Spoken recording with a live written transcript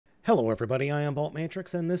Hello everybody, I am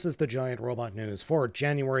Baltmatrix, and this is the Giant Robot News for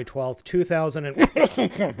January 12th, 2000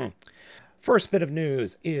 and... First bit of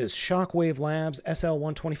news is Shockwave Labs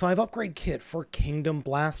SL-125 upgrade kit for Kingdom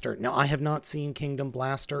Blaster. Now, I have not seen Kingdom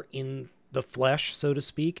Blaster in the flesh, so to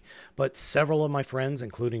speak, but several of my friends,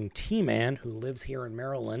 including T-Man, who lives here in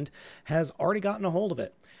Maryland, has already gotten a hold of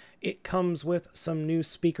it. It comes with some new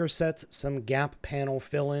speaker sets, some gap panel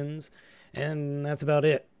fill-ins, and that's about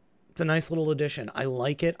it. It's a nice little addition. I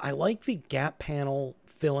like it. I like the gap panel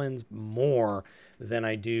fill-ins more than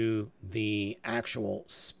I do the actual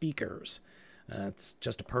speakers. It's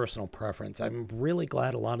just a personal preference. I'm really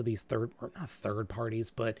glad a lot of these not third parties,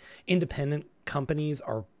 but independent companies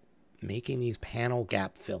are making these panel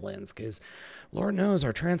gap fill-ins, because Lord knows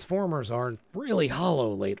our Transformers are really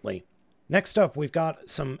hollow lately. Next up, we've got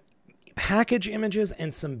some package images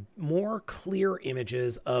and some more clear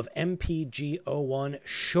images of MPG-01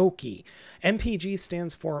 Shoki. MPG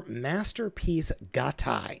stands for Masterpiece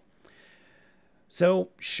Gatai. So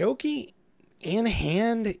Shoki in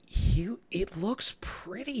hand, it looks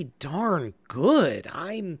pretty darn good.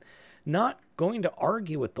 I'm not going to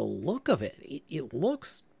argue with the look of it. It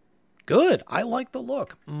looks good. I like the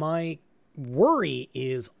look. My worry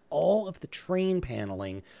is all of the train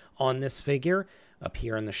paneling on this figure up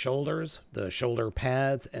here in the shoulders, the shoulder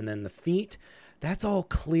pads, and then the feet. That's all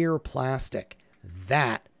clear plastic.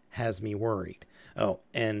 That has me worried. Oh,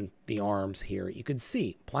 and the arms here. You can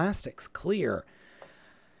see plastic's clear.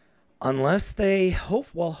 Unless they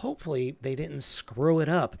hopefully they didn't screw it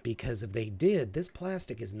up, because if they did, this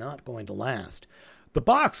plastic is not going to last. The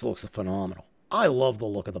box looks phenomenal. I love the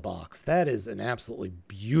look of the box. That is an absolutely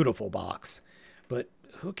beautiful box. But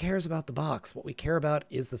who cares about the box? What we care about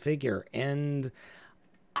is the figure. And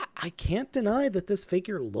I can't deny that this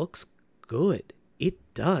figure looks good. It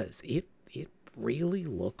does. It really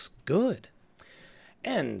looks good.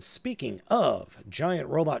 And speaking of giant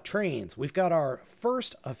robot trains, we've got our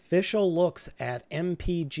first official looks at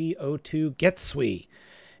MPG-02 Getsui.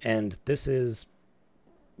 And this is,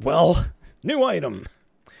 well, new item.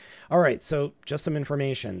 All right, so just some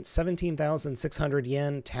information. 17,600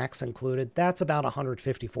 yen, tax included. That's about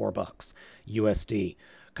 154 bucks USD.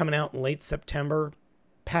 Coming out in late September.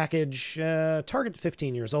 Package, target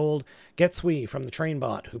 15 years old. Getsui from the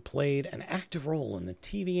Trainbot, who played an active role in the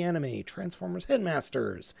TV anime Transformers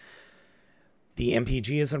Headmasters. The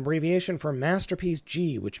MPG is an abbreviation for Masterpiece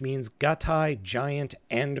G, which means Gatai, Giant,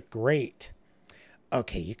 and Great.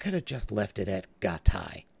 Okay, you could have just left it at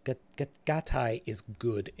Gatai. Gatai is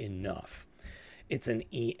good enough. It's an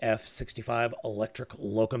EF65 electric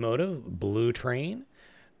locomotive, blue train.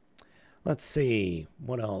 Let's see,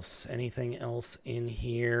 what else? Anything else in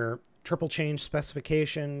here? Triple change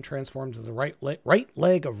specification, transforms as the right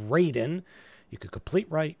leg of Raiden. You could complete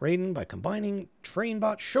Raiden by combining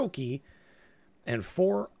Trainbot Shoki and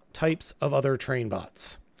 4 types of other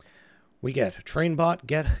Trainbots. We get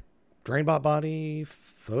Trainbot body,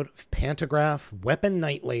 pantograph, weapon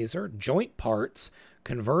night laser, joint parts,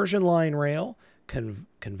 conversion line rail,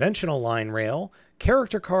 conventional line rail,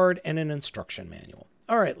 character card, and an instruction manual.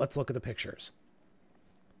 All right, let's look at the pictures.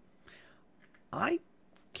 I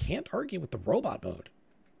can't argue with the robot mode.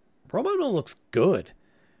 Robot mode looks good.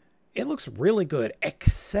 It looks really good,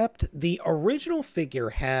 except the original figure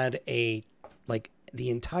had the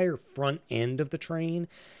entire front end of the train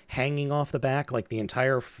hanging off the back, like the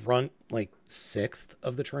entire front, sixth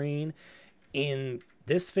of the train. In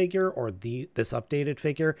this figure, or this updated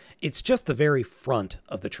figure, it's just the very front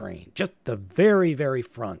of the train. Just the very, very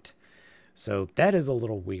front. So that is a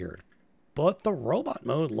little weird. But the robot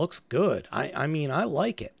mode looks good. I mean, I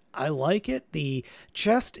like it. I like it. The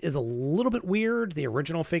chest is a little bit weird. The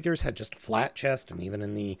original figures had just a flat chest, and even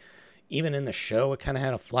in the show, it kind of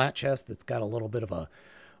had a flat chest that's got a little bit of a,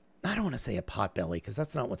 I don't want to say a pot belly, because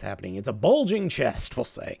that's not what's happening. It's a bulging chest, we'll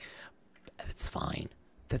say. It's fine.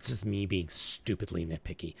 That's just me being stupidly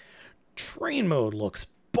nitpicky. Train mode looks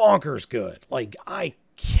bonkers good. I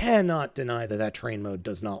cannot deny that train mode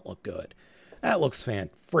does not look good. That looks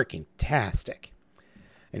fan-freaking-tastic.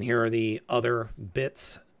 And here are the other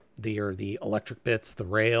bits. The electric bits, the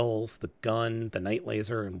rails, the gun, the night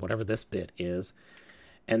laser, and whatever this bit is.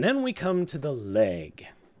 And then we come to the leg.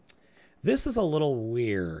 This is a little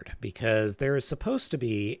weird, because there is supposed to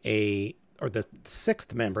be the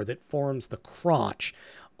 6th member that forms the crotch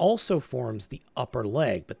also forms the upper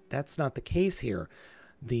leg, but that's not the case here.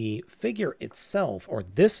 The figure itself, or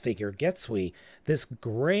this figure, Getsui, this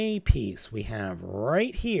gray piece we have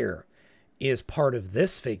right here is part of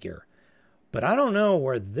this figure. But I don't know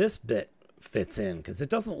where this bit fits in, because it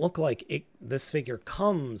doesn't look like this figure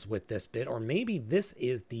comes with this bit, or maybe this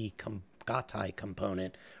is the Gatai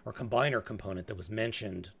component or combiner component that was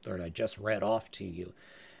mentioned, that I just read off to you.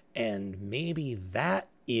 And maybe that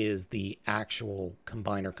is the actual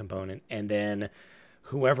combiner component. And then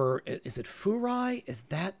whoever, is it Furai? Is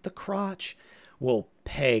that the crotch? Will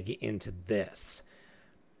peg into this.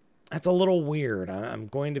 That's a little weird. I'm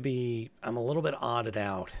a little bit odded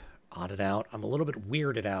out. I'm a little bit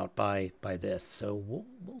weirded out by this, so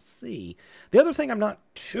we'll see. The other thing I'm not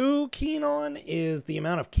too keen on is the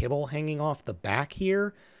amount of kibble hanging off the back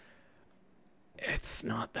here. It's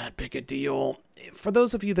not that big a deal. For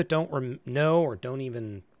those of you that don't know or don't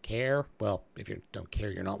even care, well, if you don't care,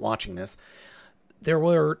 you're not watching this. There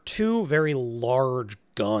were two very large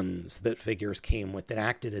guns that figures came with that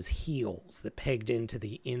acted as heels that pegged into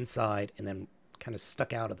the inside and then kind of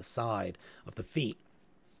stuck out of the side of the feet.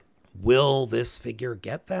 Will this figure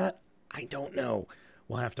get that? I don't know.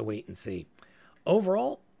 We'll have to wait and see.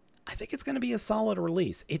 Overall, I think it's going to be a solid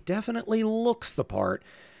release. It definitely looks the part,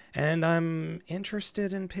 and I'm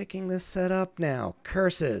interested in picking this set up now.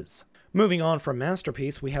 Curses. Moving on from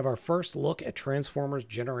Masterpiece, we have our first look at Transformers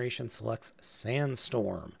Generation Select's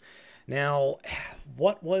Sandstorm. Now,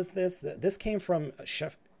 what was this? This came from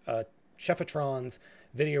Chefatron's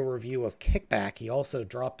video review of Kickback. He also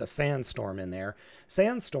dropped a Sandstorm in there.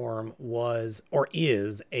 Sandstorm was, or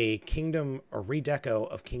is, a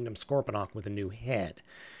redeco of Kingdom Scorponok with a new head.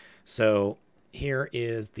 So here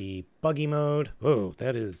is the buggy mode. Oh,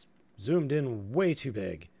 that is zoomed in way too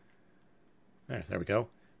big. There we go.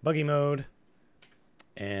 Buggy mode.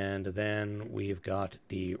 And then we've got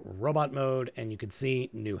the robot mode, and you can see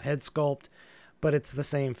new head sculpt. But it's the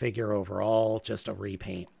same figure overall, just a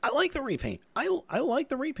repaint. I like the repaint. I like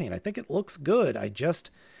the repaint. I think it looks good. I just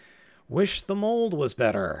wish the mold was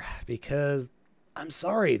better, because I'm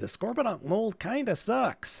sorry, the Scorponok mold kind of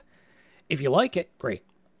sucks. If you like it, great.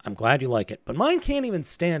 I'm glad you like it. But mine can't even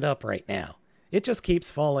stand up right now. It just keeps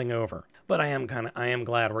falling over. But I am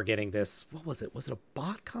glad we're getting this. What was it? Was it a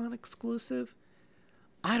BotCon exclusive?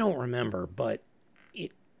 I don't remember, but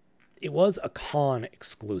it was a con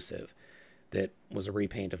exclusive. That was a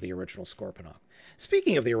repaint of the original Scorponok.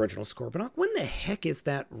 Speaking of the original Scorponok, when the heck is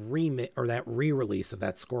that re-release of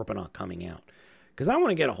that Scorponok coming out? Because I want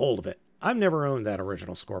to get a hold of it. I've never owned that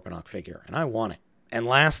original Scorponok figure, and I want it. And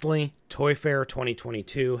lastly, Toy Fair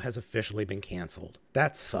 2022 has officially been canceled.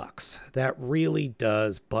 That sucks. That really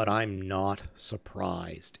does, but I'm not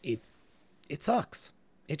surprised. It sucks.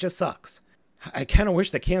 It just sucks. I kind of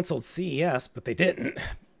wish they canceled CES, but they didn't.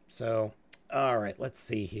 So, all right, let's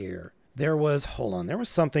see here. There was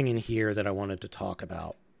something in here that I wanted to talk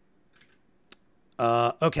about.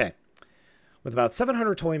 Okay. With about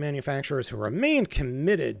 700 toy manufacturers who remain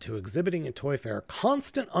committed to exhibiting at Toy Fair,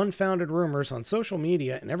 constant unfounded rumors on social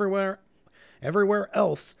media and everywhere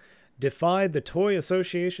else defied the Toy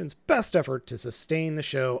Association's best effort to sustain the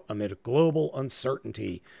show amid global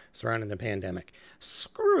uncertainty surrounding the pandemic.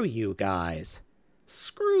 Screw you guys.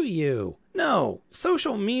 Screw you. No,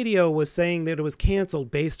 social media was saying that it was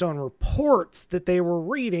canceled based on reports that they were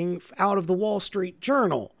reading out of the Wall Street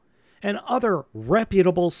Journal and other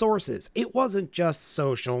reputable sources. It wasn't just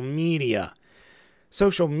social media.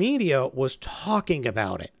 Social media was talking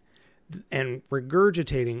about it and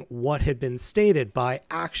regurgitating what had been stated by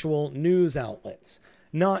actual news outlets,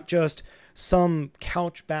 not just some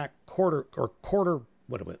couch quarterback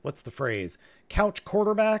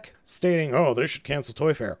stating, oh, they should cancel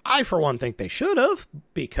Toy Fair. I, for one, think they should have,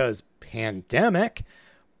 because pandemic.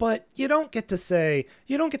 But you don't get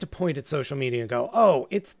to point at social media and go, oh,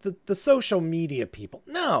 it's the social media people.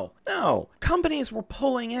 No. Companies were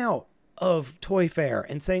pulling out of Toy Fair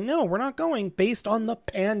and saying, no, we're not going based on the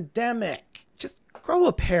pandemic. Just grow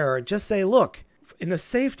a pair and just say, look, in the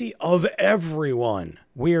safety of everyone,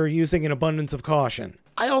 we are using an abundance of caution.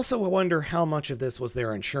 I also wonder how much of this was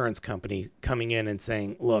their insurance company coming in and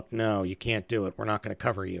saying, look, no, you can't do it. We're not going to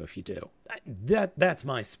cover you if you do. That's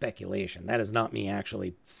my speculation. That is not me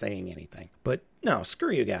actually saying anything. But no,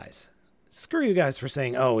 screw you guys. Screw you guys for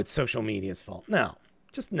saying, oh, it's social media's fault. No,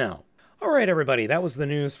 just no. All right, everybody, that was the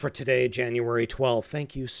news for today, January 12th.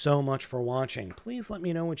 Thank you so much for watching. Please let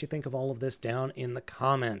me know what you think of all of this down in the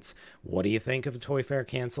comments. What do you think of the Toy Fair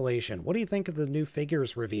cancellation? What do you think of the new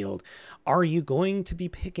figures revealed? Are you going to be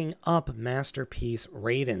picking up Masterpiece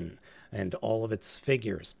Raiden and all of its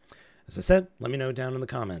figures? As I said, let me know down in the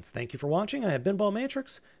comments. Thank you for watching. I have been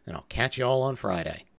Baltmatrix, and I'll catch you all on Friday.